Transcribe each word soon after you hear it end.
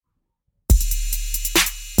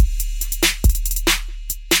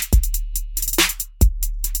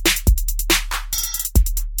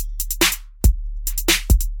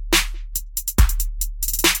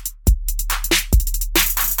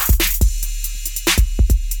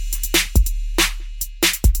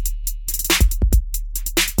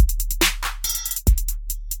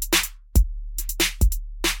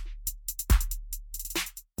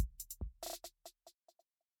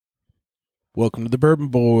Welcome to the Bourbon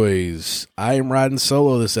Boys. I am riding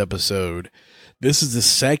solo this episode. This is the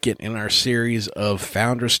second in our series of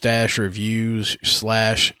Founder Stash reviews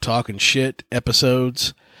 / talking shit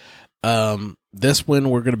episodes. This one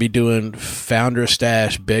we're going to be doing Founder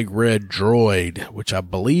Stash Big Red Droid, which I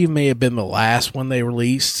believe may have been the last one they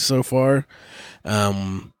released so far.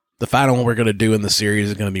 The final one we're going to do in the series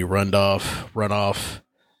is going to be Runoff,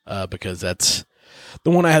 because that's the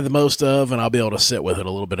one I had the most of, and I'll be able to sit with it a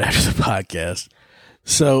little bit after the podcast.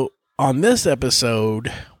 So on this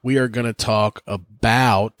episode, we are going to talk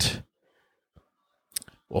about,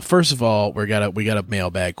 well, first of all, we got a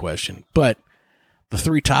mailbag question, but the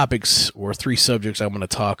three topics or three subjects I'm going to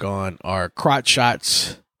talk on are crotch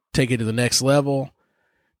shots, take it to the next level,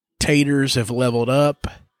 taters have leveled up,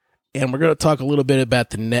 and we're going to talk a little bit about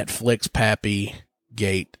the Netflix Pappy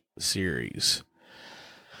Gate series.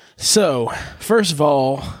 So, first of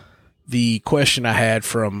all, the question I had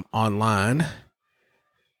from online,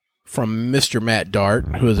 from Mr. Matt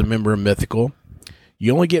Dart, who is a member of Mythical.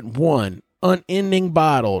 You only get one unending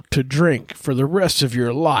bottle to drink for the rest of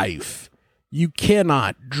your life. You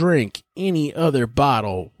cannot drink any other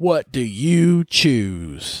bottle. What do you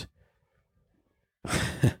choose?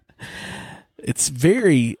 It's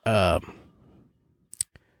very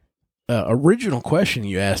original question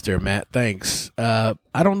you asked there, Matt. Thanks.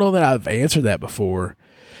 I don't know that I've answered that before.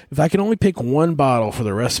 If I can only pick one bottle for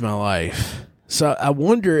the rest of my life. So I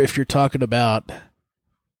wonder if you're talking about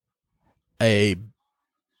a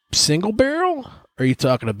single barrel, or are you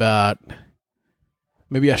talking about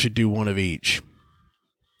maybe I should do one of each?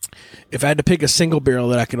 If I had to pick a single barrel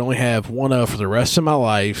that I can only have one of for the rest of my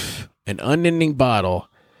life, an unending bottle,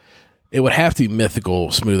 it would have to be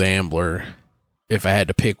Mythical Smooth Ambler if I had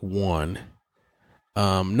to pick one.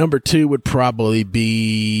 Number two would probably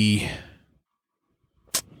be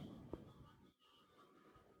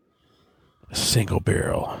a single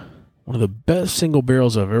barrel. One of the best single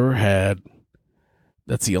barrels I've ever had.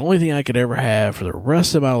 That's the only thing I could ever have for the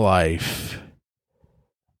rest of my life.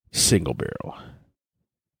 Single barrel.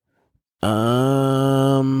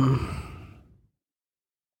 I'm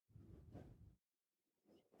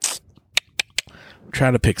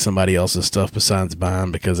trying to pick somebody else's stuff besides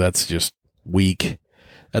mine because that's just weak.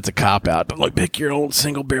 That's a cop out. But like, pick your own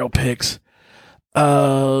single barrel picks.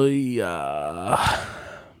 Yeah.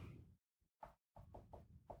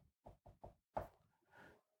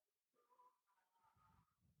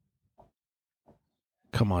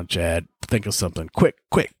 Come on, Chad. Think of something. Quick.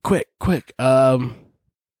 I'm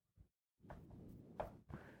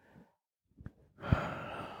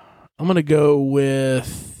going to go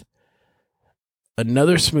with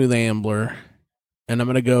another Smooth Ambler, and I'm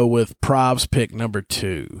going to go with Prob's pick number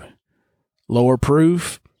 2. Lower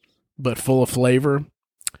proof, but full of flavor.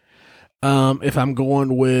 If I'm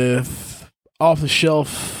going with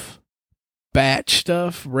off-the-shelf batch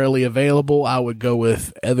stuff, readily available, I would go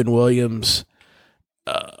with Evan Williams'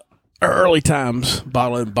 early times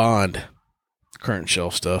Bottle and Bond, current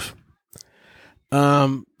shelf stuff.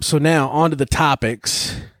 So now on to the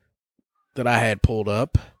topics that I had pulled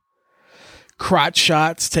up. Crotch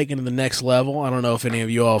shots taken to the next level. I don't know if any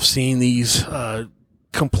of you all have seen these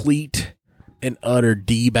complete and utter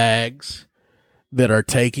D-bags that are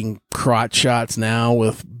taking crotch shots now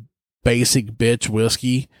with basic bitch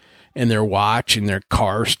whiskey and their watch and their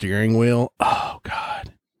car steering wheel. Oh,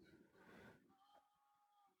 God.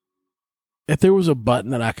 If there was a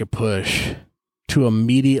button that I could push to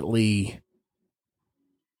immediately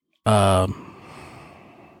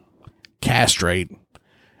castrate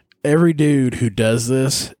every dude who does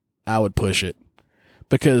this, I would push it,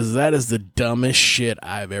 because that is the dumbest shit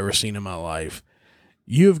I've ever seen in my life.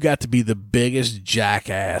 You've got to be the biggest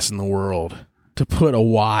jackass in the world to put a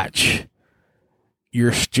watch,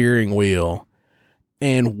 your steering wheel,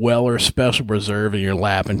 and Weller Special Reserve in your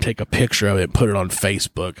lap and take a picture of it and put it on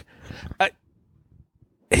Facebook.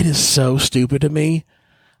 It is so stupid to me.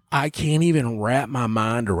 I can't even wrap my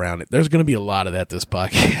mind around it. There's going to be a lot of that this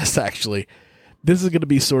podcast, actually. This is going to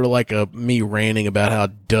be sort of like a me ranting about how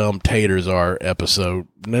dumb taters are episode.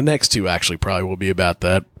 And the next two actually probably will be about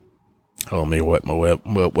that. Oh, let me wet my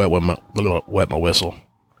whistle.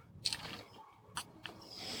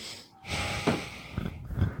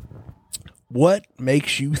 What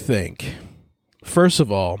makes you think, first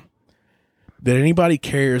of all, that anybody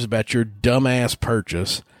cares about your dumbass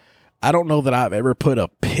purchase? I don't know that I've ever put a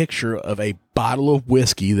picture of a bottle of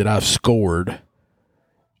whiskey that I've scored,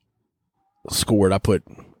 I put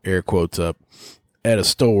air quotes up, at a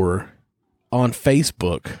store on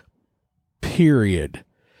Facebook, period.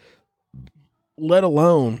 Let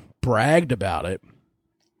alone bragged about it.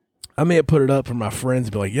 I may have put it up for my friends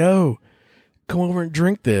and be like, yo, come over and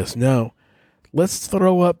drink this. No, let's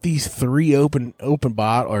throw up these 3 open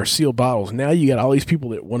bottle or sealed bottles. Now you got all these people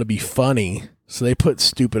that want to be funny, so they put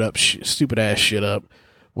stupid ass shit up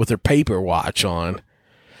with their paper watch on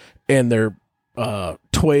and their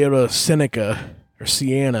Toyota Seneca or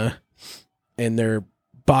Sienna and their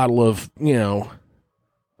bottle of,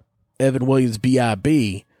 Evan Williams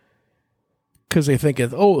BIB, because they think,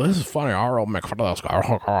 this is funny.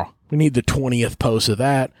 We need the 20th post of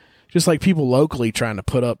that. Just like people locally trying to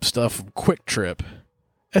put up stuff from Quick Trip.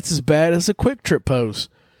 That's as bad as a Quick Trip post.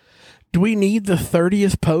 Do we need the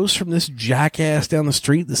 30th post from this jackass down the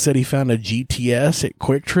street that said he found a GTS at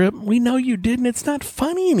Quick Trip? We know you didn't. It's not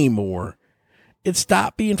funny anymore. It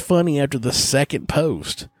stopped being funny after the second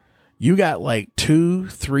post. You got like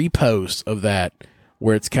 2-3 posts of that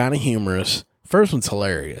where it's kind of humorous. First one's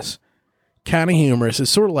hilarious. Kind of humorous. It's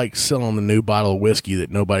sort of like selling the new bottle of whiskey that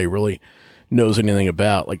nobody really knows anything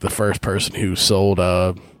about. Like the first person who sold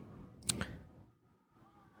what's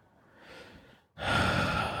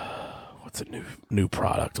a new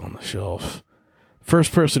product on the shelf?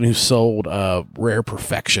 First person who sold Rare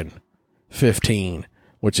Perfection 15,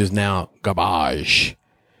 which is now garbage.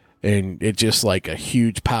 And it's just like a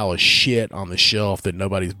huge pile of shit on the shelf that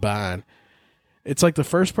nobody's buying. It's like the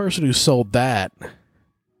first person who sold that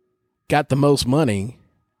got the most money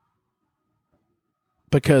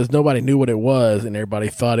because nobody knew what it was and everybody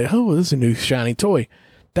thought, this is a new shiny toy.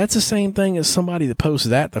 That's the same thing as somebody that posts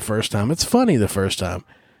that the first time. It's funny the first time.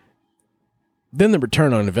 Then the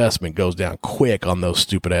return on investment goes down quick on those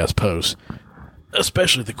stupid ass posts,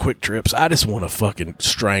 especially the Quick Trips. I just want to fucking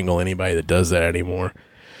strangle anybody that does that anymore.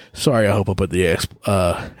 Sorry, I hope I put the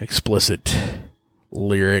explicit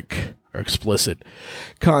lyric or explicit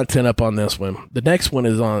content up on this one. The next one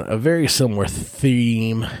is on a very similar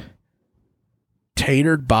theme.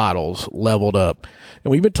 Tatered bottles leveled up.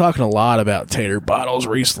 And we've been talking a lot about tatered bottles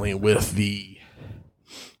recently with the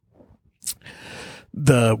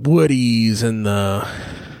Woodies and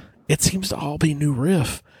it seems to all be New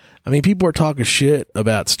Riff. I mean, people are talking shit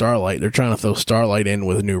about Starlight. They're trying to throw Starlight in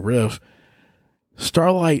with a New Riff.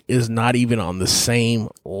 Starlight is not even on the same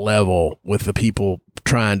level with the people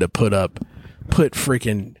trying to put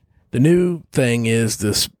freaking, the new thing is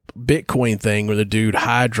this Bitcoin thing where the dude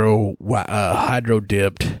hydro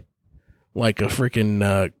dipped like a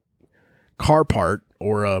freaking car part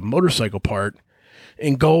or a motorcycle part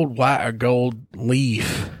in gold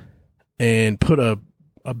leaf and put a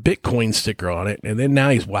Bitcoin sticker on it, and then now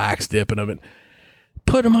he's wax dipping them and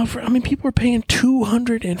put them up for, people are paying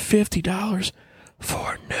 $250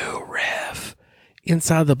 for New Riff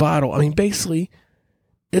inside the bottle. Basically,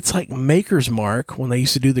 it's like Maker's Mark when they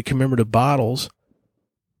used to do the commemorative bottles,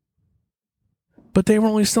 but they were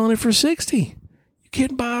only selling it for $60. You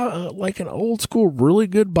can buy like an old school, really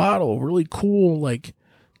good bottle, really cool, like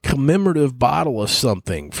commemorative bottle of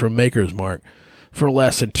something from Maker's Mark for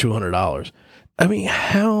less than $200.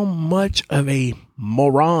 How much of a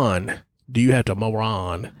moron do you have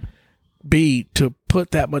to be to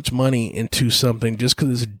put that much money into something just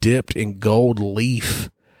because it's dipped in gold leaf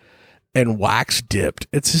and wax dipped?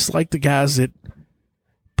 It's just like the guys that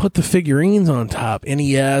put the figurines on top,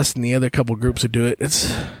 NES and the other couple groups that do it.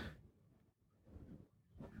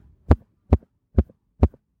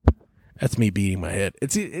 That's me beating my head.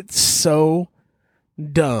 It's so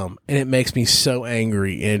dumb, and it makes me so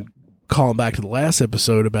angry. And calling back to the last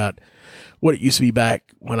episode about what it used to be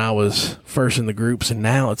back when I was first in the groups, and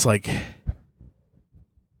now it's like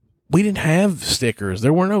we didn't have stickers.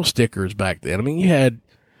 There were no stickers back then. You had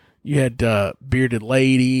Bearded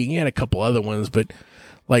Lady, you had a couple other ones, but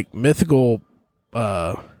like Mythical,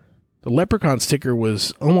 the Leprechaun sticker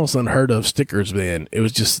was almost unheard of stickers then. It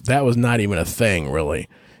was just, that was not even a thing, really.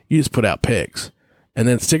 You just put out pics, and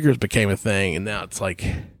then stickers became a thing, and now it's like,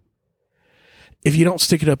 if you don't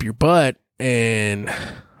stick it up your butt and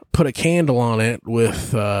put a candle on it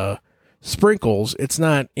with sprinkles, it's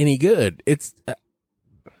not any good. It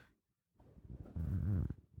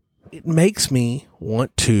makes me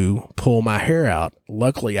want to pull my hair out.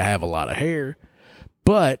 Luckily, I have a lot of hair,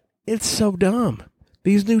 but it's so dumb.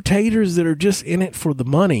 These new taters that are just in it for the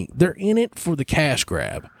money, they're in it for the cash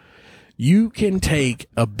grab. You can take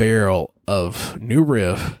a barrel of New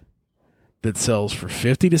Riff that sells for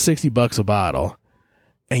 $50 to $60 a bottle,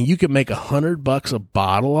 and you can make $100 a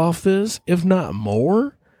bottle off this, if not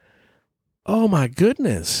more. Oh my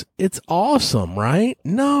goodness. It's awesome, right?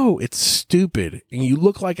 No, it's stupid. And you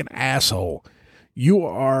look like an asshole. You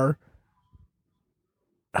are,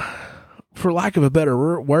 for lack of a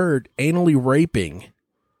better word, anally raping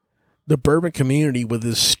the bourbon community with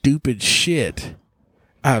this stupid shit.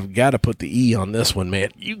 I've got to put the E on this one,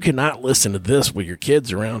 man. You cannot listen to this with your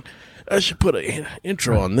kids around. I should put an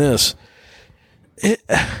intro on this.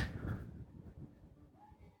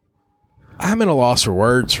 I'm at a loss for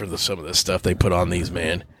words for some of the stuff they put on these,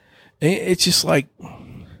 man. It's just like,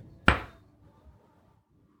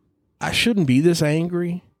 I shouldn't be this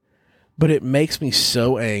angry, but it makes me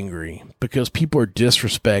so angry because people are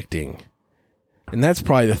disrespecting. And that's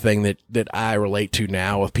probably the thing that I relate to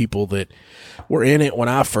now with people that were in it when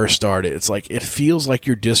I first started. It's like, it feels like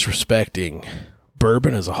you're disrespecting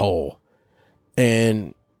bourbon as a whole.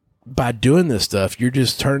 And by doing this stuff, you're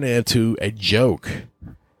just turning it into a joke.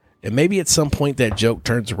 And maybe at some point that joke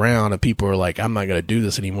turns around and people are like, I'm not going to do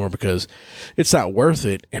this anymore because it's not worth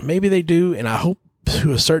it. And maybe they do. And I hope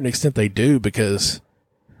to a certain extent they do, because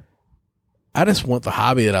I just want the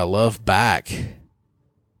hobby that I love back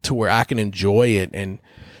to where I can enjoy it and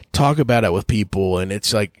talk about it with people. And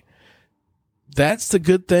it's like, that's the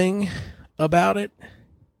good thing about it.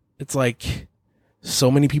 It's like,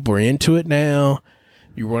 so many people are into it now.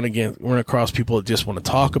 You run across people that just want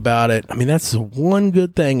to talk about it. I mean, that's the one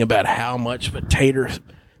good thing about how much of a tater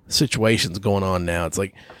situation's going on now. It's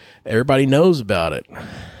like everybody knows about it.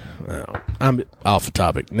 Well, I'm off the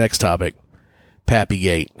topic. Next topic,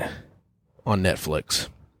 Pappygate on Netflix.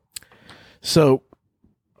 So,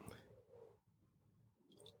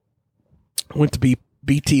 I went to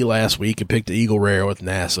BT last week and picked the Eagle Rare with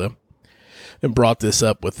NASA and brought this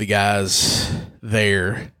up with the guys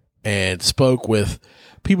there and spoke with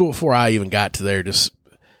people before I even got to there, just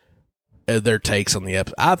their takes on the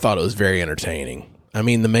episode. I thought it was very entertaining. I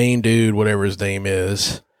mean, the main dude, whatever his name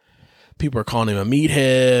is, people are calling him a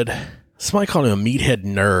meathead. Somebody called him a meathead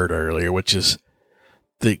nerd earlier, which is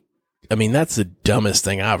that's the dumbest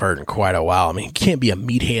thing I've heard in quite a while. I mean, you can't be a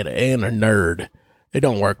meathead and a nerd. It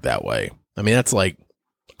don't work that way. I mean, that's like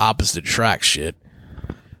opposite track shit.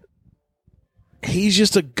 He's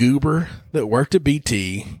just a goober that worked at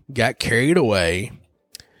BT, got carried away,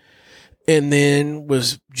 and then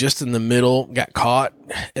was just in the middle, got caught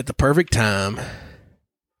at the perfect time,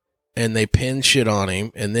 and they pinned shit on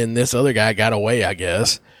him, and then this other guy got away, I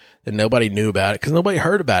guess, and nobody knew about it, because nobody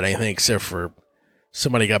heard about anything except for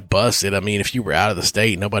somebody got busted. I mean, if you were out of the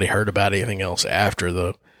state, nobody heard about anything else after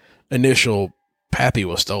the initial Pappy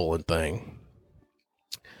was stolen thing.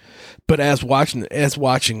 But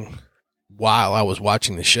while I was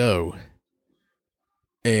watching the show,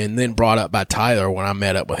 and then brought up by Tyler when I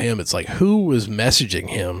met up with him, it's like, who was messaging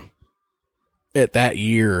him at that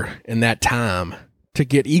year and that time to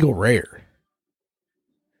get Eagle Rare?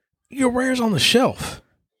 Eagle Rare's on the shelf.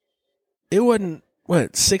 It wasn't,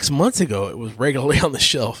 6 months ago it was regularly on the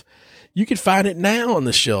shelf. You could find it now on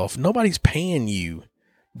the shelf. Nobody's paying you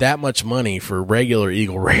that much money for regular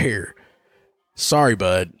Eagle Rare. Sorry,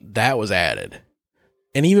 bud, that was added.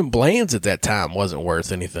 And even Bland's at that time wasn't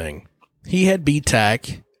worth anything. He had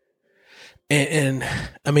BTAC. And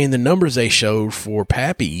I mean, the numbers they showed for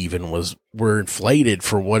Pappy even were inflated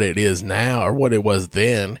for what it is now, or what it was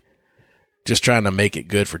then, just trying to make it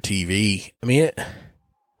good for TV. I mean,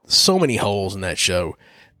 so many holes in that show.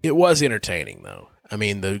 It was entertaining, though. I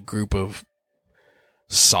mean, the group of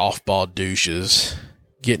softball douches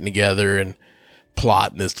getting together and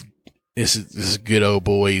plotting this good old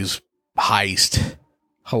boys heist.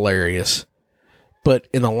 Hilarious. But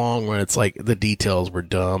in the long run, it's like the details were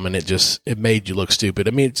dumb and it made you look stupid.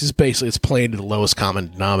 I mean, it's just basically, it's playing to the lowest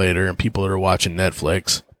common denominator and people that are watching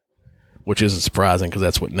Netflix, which isn't surprising because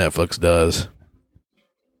that's what Netflix does.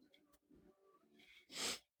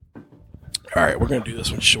 All right, we're going to do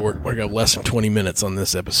this one short. We're going to have less than 20 minutes on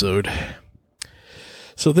this episode.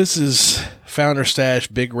 So this is Founder Stash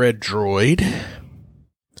Big Red Droid.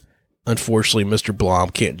 Unfortunately, Mr. Blom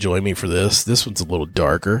can't join me for this. This one's a little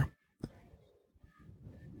darker.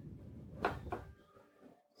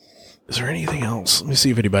 Is there anything else? Let me see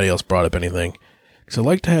if anybody else brought up anything. Because I'd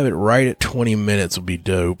like to have it right at 20 minutes would be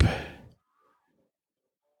dope.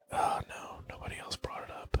 Oh, no. Nobody else brought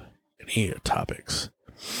it up. Any topics?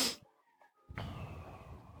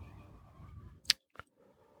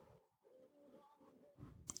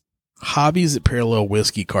 Hobbies that parallel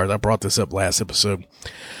whiskey cards. I brought this up last episode.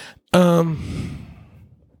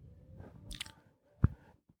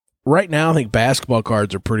 Right now, I think basketball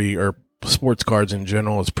cards or sports cards in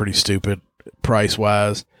general is pretty stupid price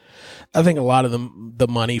wise. I think a lot of the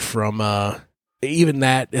money from, even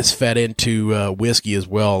that is fed into, whiskey as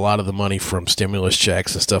well. A lot of the money from stimulus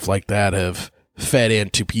checks and stuff like that have fed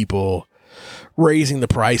into people raising the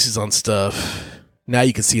prices on stuff. Now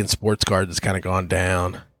you can see in sports cards, it's kind of gone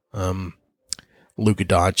down. Luka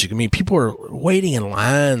Doncic. I mean, people are waiting in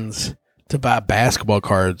lines to buy basketball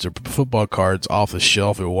cards or football cards off the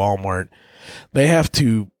shelf at Walmart. They have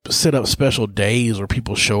to set up special days where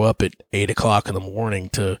people show up at 8 o'clock in the morning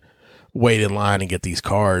to wait in line and get these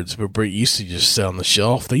cards. But it used to just sit on the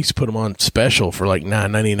shelf. They used to put them on special for like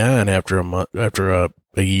 $9.99 after a month, after a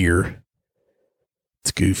year.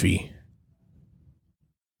 It's goofy.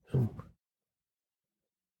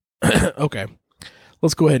 Okay,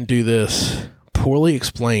 let's go ahead and do this. Poorly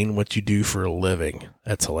explain what you do for a living.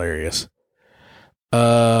 That's hilarious. If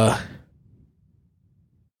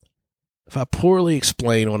I poorly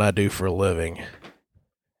explain what I do for a living,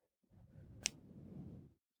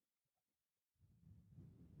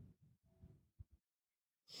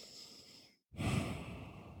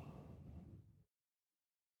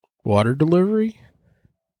 water delivery?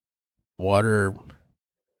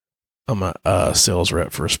 I'm a sales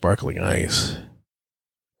rep for Sparkling Ice.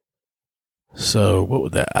 So what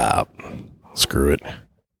would that, screw it.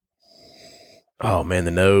 Oh man,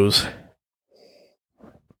 the nose.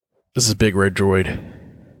 This is Big Red Droid.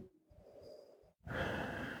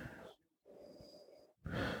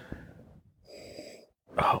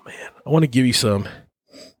 Oh man, I want to give you some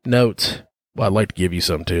notes. Well, I'd like to give you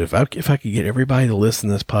some too. If I could get everybody to listen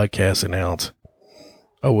to this podcast and out,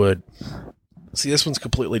 I would. See, this one's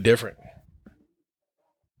completely different.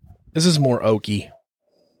 This is more oaky.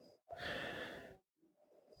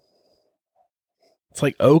 It's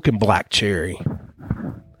like oak and black cherry,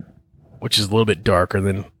 which is a little bit darker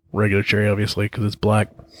than regular cherry, obviously, because it's black.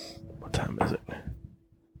 What time is it?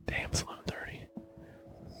 Damn, it's 11:30.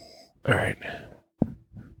 All right.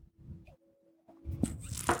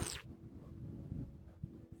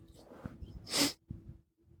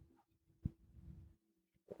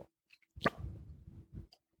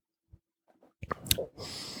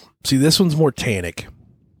 See, this one's more tannic.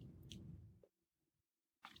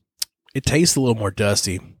 It tastes a little more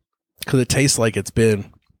dusty because it tastes like it's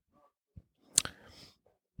been,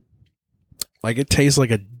 like it tastes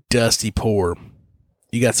like a dusty pour.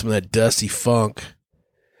 You got some of that dusty funk,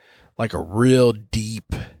 like a real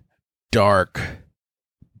deep, dark,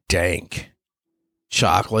 dank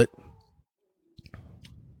chocolate.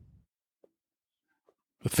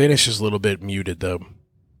 The finish is a little bit muted though.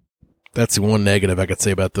 That's the one negative I could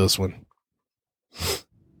say about this one.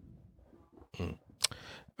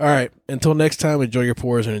 All right. Until next time, enjoy your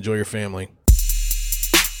pours and enjoy your family.